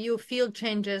time that you feel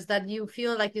changes, that you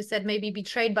feel, like you said, maybe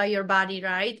betrayed by your body,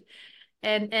 right?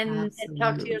 And talk to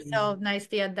Absolutely. yourself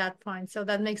nicely at that point. So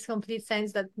that makes complete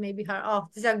sense that maybe her, oh,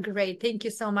 these are great. Thank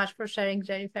you so much for sharing,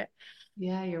 Jennifer.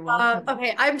 Yeah, you're welcome.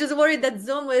 Okay, I'm just worried that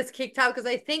Zoom was kicked out because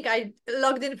I think I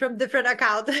logged in from different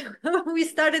account. We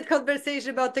started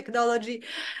conversation about technology,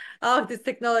 this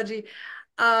technology.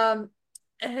 Um,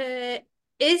 uh,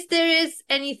 is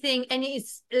anything,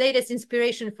 latest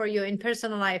inspiration for you in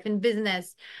personal life, in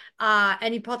business,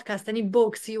 any podcast, any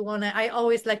books you wanna? I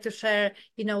always like to share.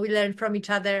 We learn from each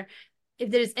other. If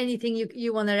there's anything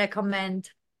you wanna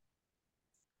recommend.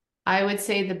 I would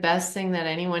say the best thing that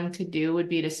anyone could do would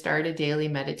be to start a daily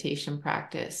meditation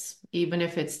practice, even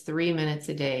if it's 3 minutes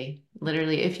a day.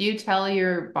 Literally, if you tell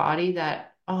your body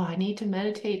that, oh, I need to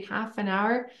meditate half an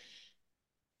hour,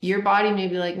 your body may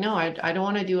be like, no, I don't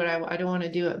want to do it. I don't want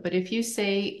to do it. But if you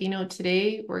say,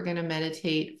 today we're going to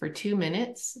meditate for 2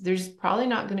 minutes, there's probably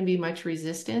not going to be much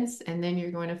resistance. And then you're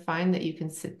going to find that you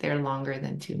can sit there longer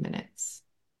than 2 minutes.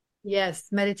 Yes,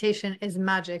 meditation is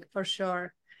magic for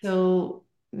sure. So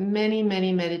many,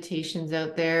 many meditations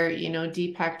out there.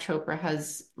 Deepak Chopra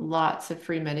has lots of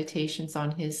free meditations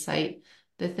on his site.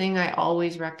 The thing I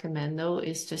always recommend though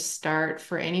is to start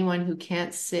for anyone who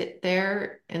can't sit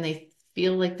there and they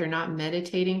feel like they're not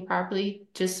meditating properly.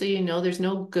 Just so you know, there's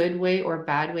no good way or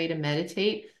bad way to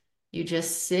meditate. You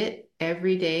just sit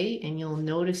every day and you'll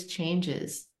notice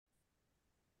changes.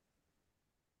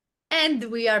 And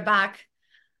we are back.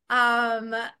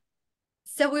 Um,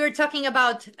 so we were talking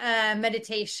about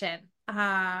meditation,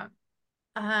 how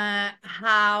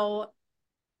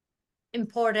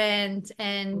important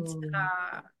and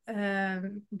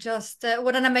Mm. just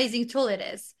what an amazing tool it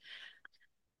is.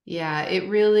 Yeah, it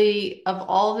really, of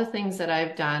all the things that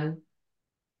I've done,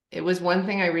 it was one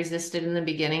thing I resisted in the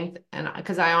beginning, and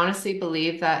because I honestly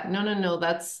believe that no, no, no,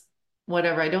 that's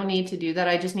whatever. I don't need to do that.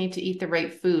 I just need to eat the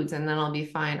right foods and then I'll be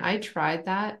fine. I tried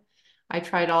that. I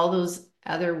tried all those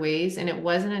other ways, and it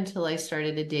wasn't until I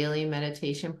started a daily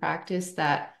meditation practice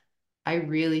that I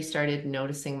really started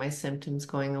noticing my symptoms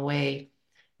going away.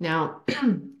 Now,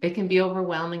 it can be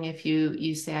overwhelming if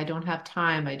you say, I don't have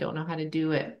time, I don't know how to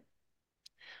do it.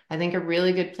 I think a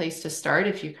really good place to start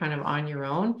if you're kind of on your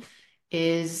own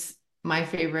is my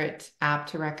favorite app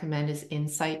to recommend is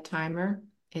Insight Timer.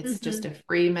 It's just Mhm. a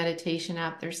free meditation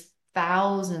app. There's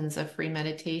thousands of free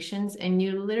meditations, and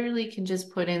you literally can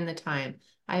just put in the time.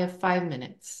 I have 5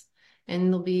 minutes, and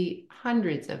there'll be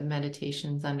hundreds of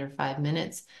meditations under 5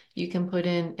 minutes. You can put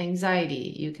in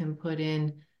anxiety, you can put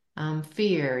in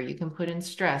fear, you can put in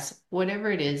stress,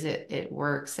 whatever it is, it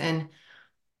works. And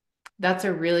that's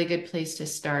a really good place to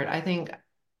start. I think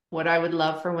what I would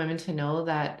love for women to know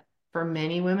that for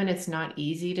many women, it's not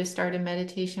easy to start a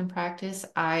meditation practice.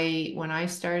 When I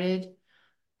started,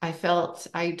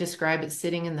 I describe it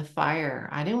sitting in the fire.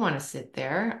 I didn't want to sit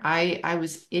there. I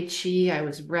was itchy. I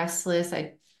was restless.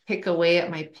 I'd pick away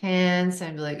at my pants.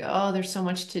 I'd be like, oh, there's so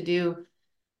much to do.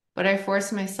 But I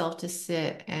forced myself to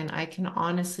sit. And I can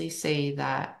honestly say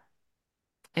that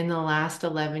in the last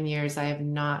 11 years, I have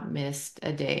not missed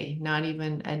a day, not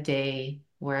even a day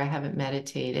where I haven't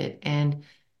meditated. And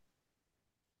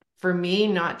for me,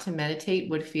 not to meditate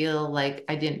would feel like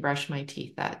I didn't brush my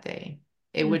teeth that day.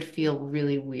 It Mm. would feel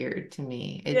really weird to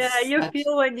me. Yeah, It's you such,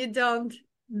 feel when you don't.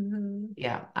 Mhm.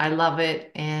 yeah, I love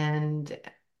it. And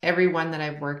everyone that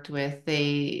I've worked with,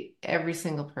 every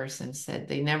single person said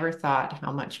they never thought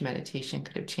how much meditation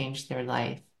could have changed their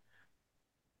life.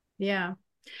 Yeah.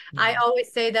 I Yeah.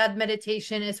 always say that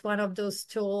meditation is one of those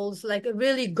tools, like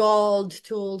really gold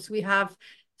tools we have,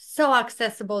 so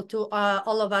accessible to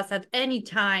all of us at any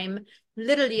time,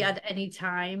 literally at any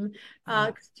time.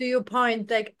 Yeah. To your point,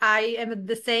 like I am at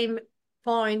the same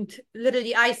point.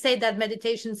 Literally, I say that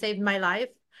meditation saved my life,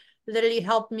 literally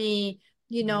helped me,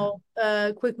 Yeah.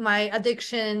 quit my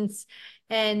addictions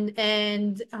and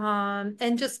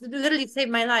just literally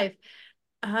saved my life.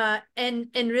 And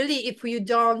really, if you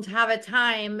don't have a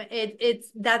time,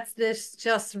 it's that's this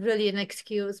just really an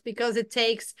excuse because it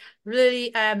takes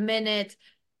really a minute,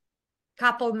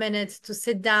 couple minutes to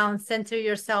sit down, center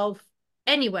yourself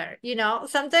anywhere.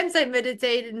 Sometimes I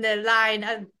meditate in the line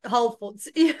at Whole Foods.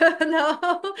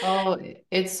 Oh,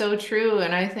 it's so true.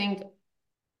 And I think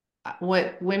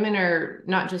what women are,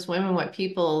 not just women,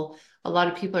 a lot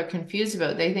of people are confused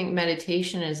about. They think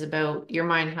meditation is about your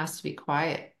mind has to be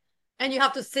quiet. And you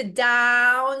have to sit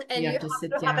down and You you have to have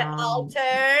sit to have an down.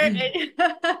 altar.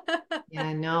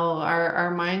 Yeah, no,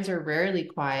 our minds are rarely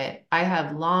quiet. I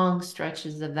have long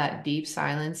stretches of that deep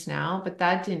silence now, but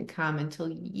that didn't come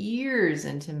until years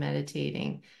into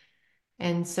meditating.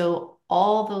 And so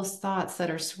all those thoughts that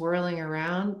are swirling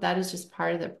around, that is just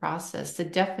part of the process. The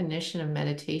definition of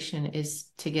meditation is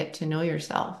to get to know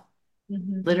yourself,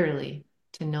 Mhm. literally,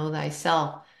 to know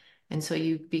thyself. And so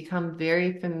you become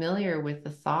very familiar with the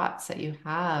thoughts that you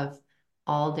have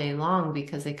all day long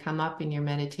because they come up in your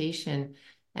meditation.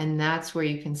 And that's where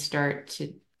you can start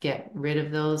to get rid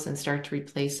of those and start to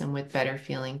replace them with better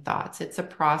feeling thoughts. It's a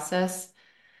process,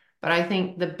 but I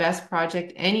think the best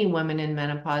project any woman in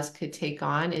menopause could take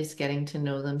on is getting to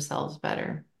know themselves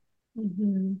better.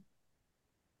 Mhm.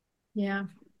 Yeah.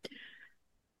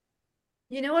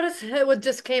 You know what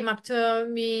just came up to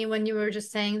me when you were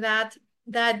just saying that?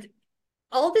 That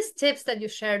all these tips that you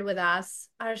shared with us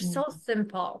are so Mm.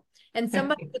 simple. And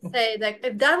somebody would say like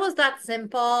if that was that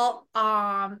simple,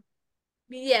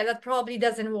 yeah, that probably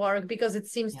doesn't work because it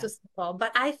seems Yeah. too simple.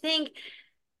 But I think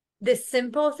the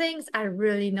simple things are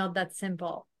really not that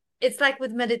simple. It's like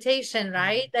with meditation,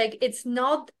 right? Like it's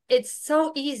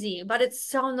so easy, but it's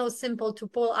so no simple to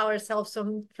pull ourselves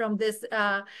from this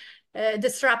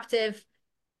disruptive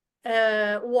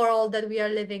world that we are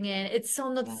living in. It's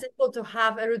so not Yeah. simple to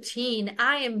have a routine.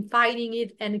 I am fighting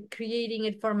it and creating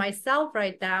it for myself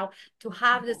right now to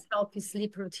have this healthy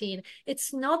sleep routine.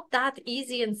 It's not that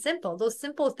easy and simple. Those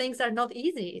simple things are not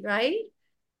easy, right?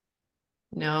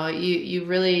 No, you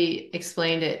really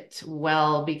explained it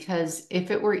well because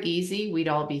if it were easy, we'd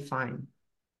all be fine.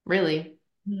 Really.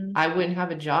 Mm-hmm. I wouldn't have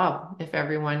a job if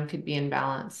everyone could be in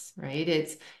balance, right?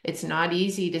 It's not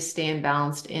easy to stay in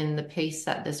balanced in the pace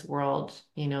that this world,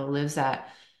 lives at.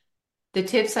 The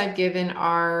tips I've given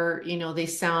are, they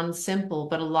sound simple,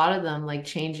 but a lot of them, like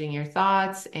changing your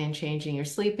thoughts and changing your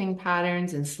sleeping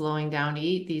patterns and slowing down to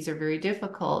eat, these are very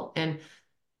difficult. And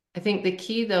I think the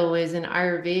key, though, is in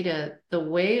Ayurveda, the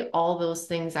way all those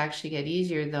things actually get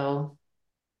easier, though,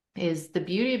 is the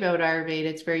beauty about Ayurveda,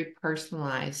 it's very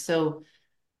personalized. So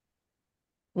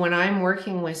when I'm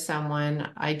working with someone,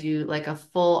 I do like a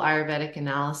full Ayurvedic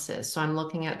analysis. So I'm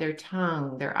looking at their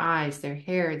tongue, their eyes, their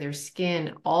hair, their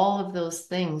skin, all of those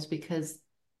things, because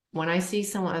when I see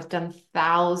someone, I've done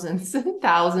thousands and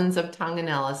thousands of tongue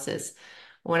analysis.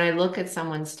 When I look at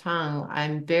someone's tongue,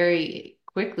 I'm very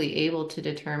quickly able to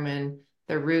determine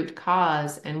the root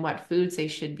cause and what foods they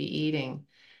should be eating.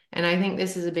 And I think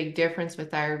this is a big difference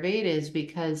with Ayurveda is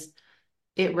because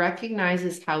it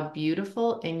recognizes how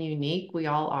beautiful and unique we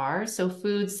all are. So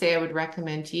foods, say I would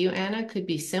recommend to you, Anna, could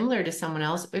be similar to someone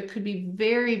else. It could be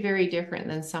very, very different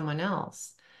than someone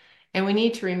else. And we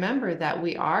need to remember that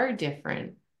we are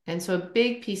different. And so a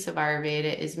big piece of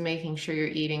Ayurveda is making sure you're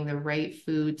eating the right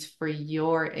foods for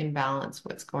your imbalance,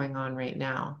 what's going on right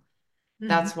now. Mm-hmm.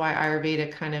 That's why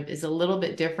Ayurveda kind of is a little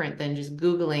bit different than just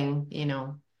Googling,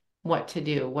 what to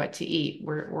do, what to eat.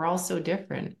 We're all so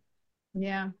different.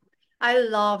 Yeah. I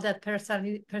love that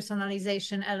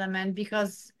personalization element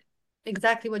because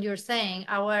exactly what you're saying,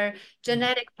 our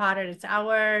genetic patterns,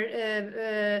 our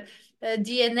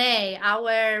DNA,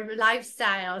 our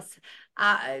lifestyles,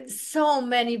 so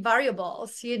many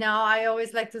variables. I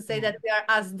always like to say Yeah. that we are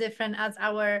as different as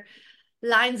our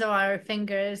lines of our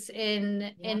fingers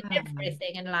in Yeah.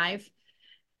 everything in life.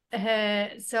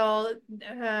 So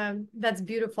that's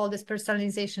beautiful, this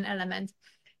personalization element.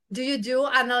 Do you do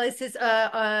analysis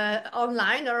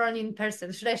online or on in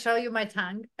person? Should I show you my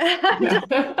tongue? Yeah.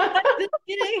 Just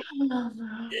kidding.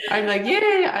 I'm like,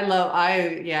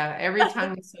 yay, yeah, every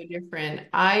tongue is so different.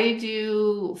 I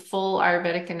do full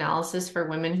Ayurvedic analysis for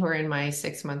women who are in my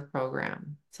 6-month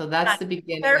program. So that's That's the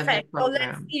beginning of the perfect. So let's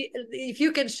program. see if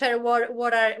you can share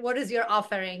what is your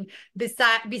offering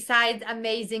besides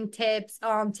amazing tips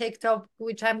on TikTok,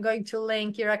 which I'm going to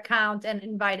link your account and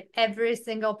invite every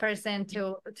single person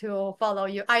to follow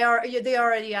you. They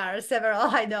already are several,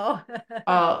 I know.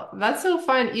 Oh, that's so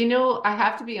fun. I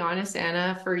have to be honest,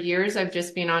 Anna, for years I've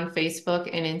just been on Facebook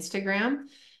and Instagram,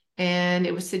 and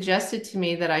it was suggested to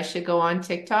me that I should go on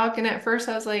TikTok. And at first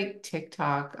I was like,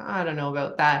 TikTok, I don't know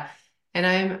about that. And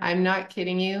I'm not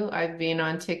kidding you. I've been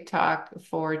on TikTok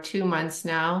for 2 months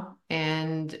now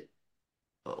and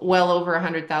well over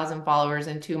 100,000 followers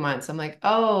in 2 months. I'm like,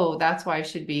 oh, that's why I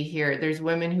should be here. There's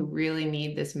women who really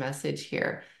need this message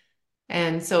here.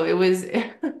 And so it was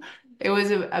it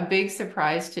was a big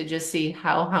surprise to just see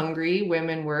how hungry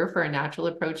women were for a natural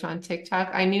approach on TikTok.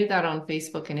 I knew that on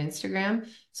Facebook and Instagram.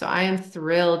 So I am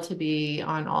thrilled to be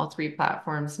on all three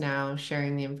platforms now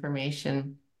sharing the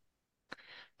information.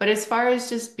 But as far as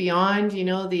just beyond,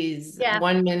 these Yeah.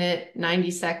 1 minute,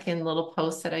 90-second little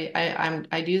posts that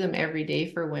I do them every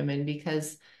day for women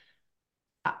because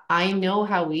I know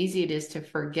how easy it is to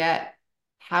forget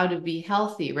how to be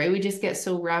healthy, right? We just get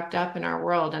so wrapped up in our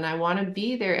world. And I want to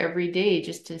be there every day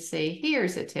just to say,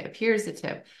 here's a tip, here's a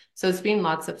tip. So it's been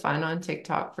lots of fun on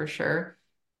TikTok for sure.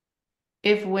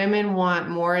 If women want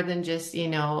more than just,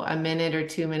 a minute or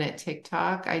 2 minute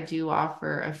TikTok, I do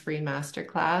offer a free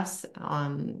masterclass.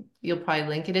 You'll probably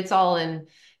link it.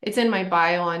 It's in my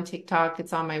bio on TikTok.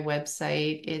 It's on my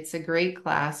website. It's a great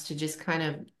class to just kind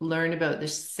of learn about the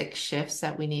 6 shifts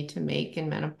that we need to make in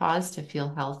menopause to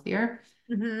feel healthier.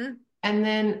 Mm-hmm. And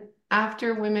then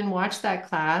after women watch that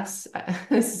class,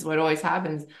 this is what always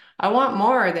happens. I want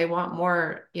more. They want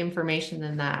more information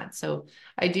than that. So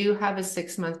I do have a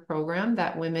 6 month program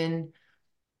that women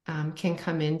can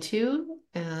come into.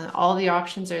 All the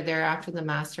options are there after the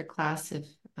master class if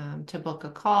to book a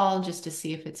call just to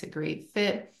see if it's a great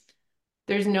fit.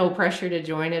 There's no pressure to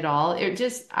join at all.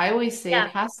 I always say it Yeah.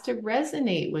 has to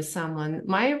resonate with someone.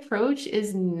 My approach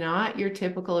is not your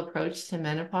typical approach to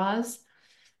menopause.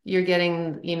 You're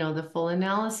getting, the full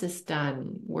analysis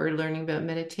done. We're learning about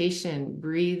meditation,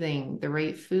 breathing, the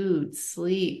right food,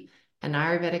 sleep, an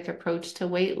Ayurvedic approach to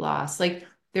weight loss. Like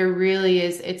there really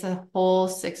is, it's a whole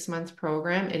 6 month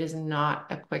program. It is not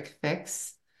a quick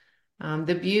fix.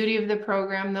 The beauty of the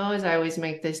program, though, is I always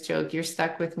make this joke, you're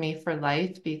stuck with me for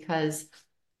life because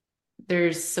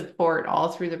there's support all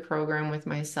through the program with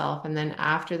myself. And then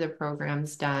after the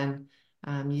program's done,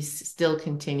 you still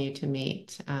continue to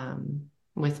meet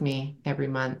with me every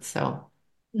month. So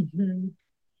Mm-hmm.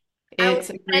 I will it's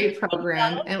a send great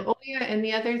program. details. And oh yeah, and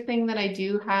the other thing that I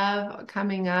do have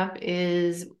coming up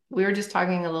is we were just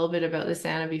talking a little bit about this,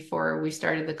 Anna, before we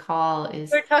started the call,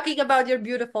 is We're talking about your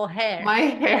beautiful hair. my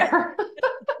hair.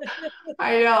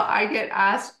 I know I get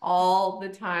asked all the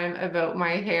time about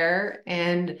my hair,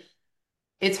 and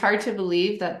it's hard to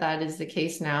believe that that is the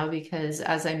case now because,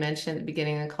 as I mentioned at the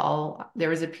beginning of the call, there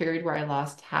was a period where I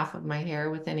lost half of my hair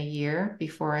within a year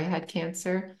before I had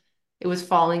cancer. It was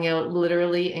falling out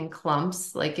literally in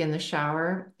clumps, like in the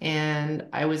shower, and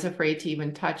I was afraid to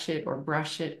even touch it or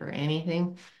brush it or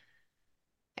anything.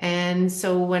 And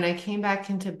so when I came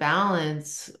back into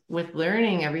balance with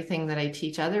learning everything that I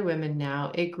teach other women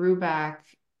now, it grew back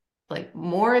like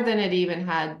more than it even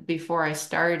had before I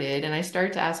started. And I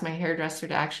started to ask my hairdresser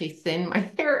to actually thin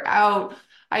my hair out.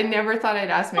 I never thought I'd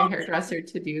ask my hairdresser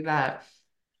to do that.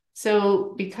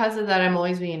 So because of that, I'm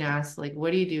always being asked, like,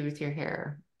 what do you do with your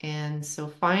hair? And so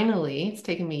finally, it's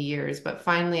taken me years, but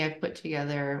finally I've put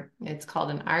together, it's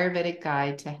called an Ayurvedic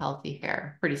guide to healthy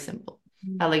hair. Pretty simple.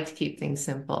 I like to keep things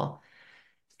simple.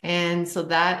 And so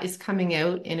that is coming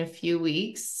out in a few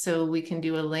weeks. So we can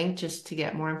do a link just to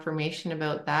get more information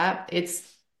about that. It's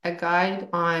a guide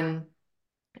on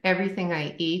everything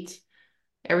I eat,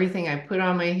 everything I put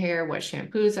on my hair, what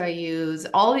shampoos I use,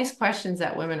 all these questions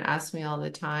that women ask me all the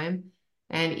time.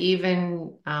 And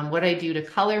even what I do to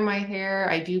color my hair.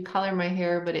 I do color my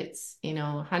hair, but it's,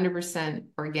 100%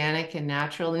 organic and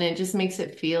natural. And it just makes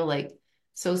it feel like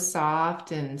so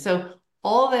soft. And so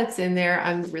all that's in there,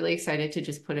 I'm really excited to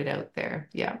just put it out there.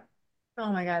 Yeah.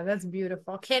 Oh my God, that's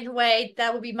beautiful. Can't wait.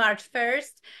 That will be March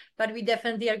 1st, but we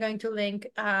definitely are going to link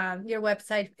your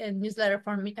website and newsletter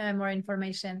for more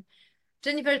information.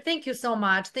 Jennifer, thank you so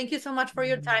much. Thank you so much for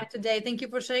your time today. Thank you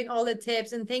for sharing all the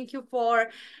tips and thank you for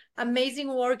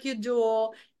amazing work you do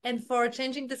and for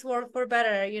changing this world for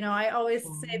better. I always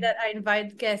say Mm. that I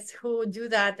invite guests who do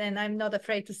that and I'm not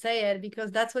afraid to say it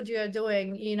because that's what you are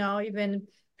doing, even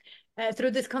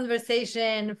through this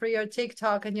conversation, for your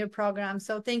TikTok and your program.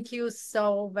 So thank you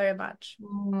so very much.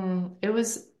 It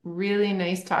was really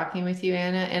nice talking with you,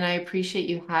 Anna, and I appreciate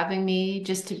you having me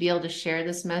just to be able to share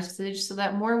this message so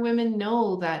that more women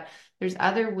know that there's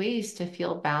other ways to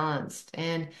feel balanced.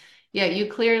 And yeah, you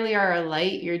clearly are a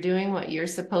light. You're doing what you're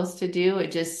supposed to do.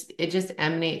 It just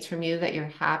emanates from you that you're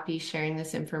happy sharing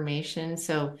this information.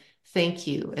 So thank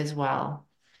you as well.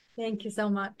 Thank you so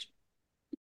much.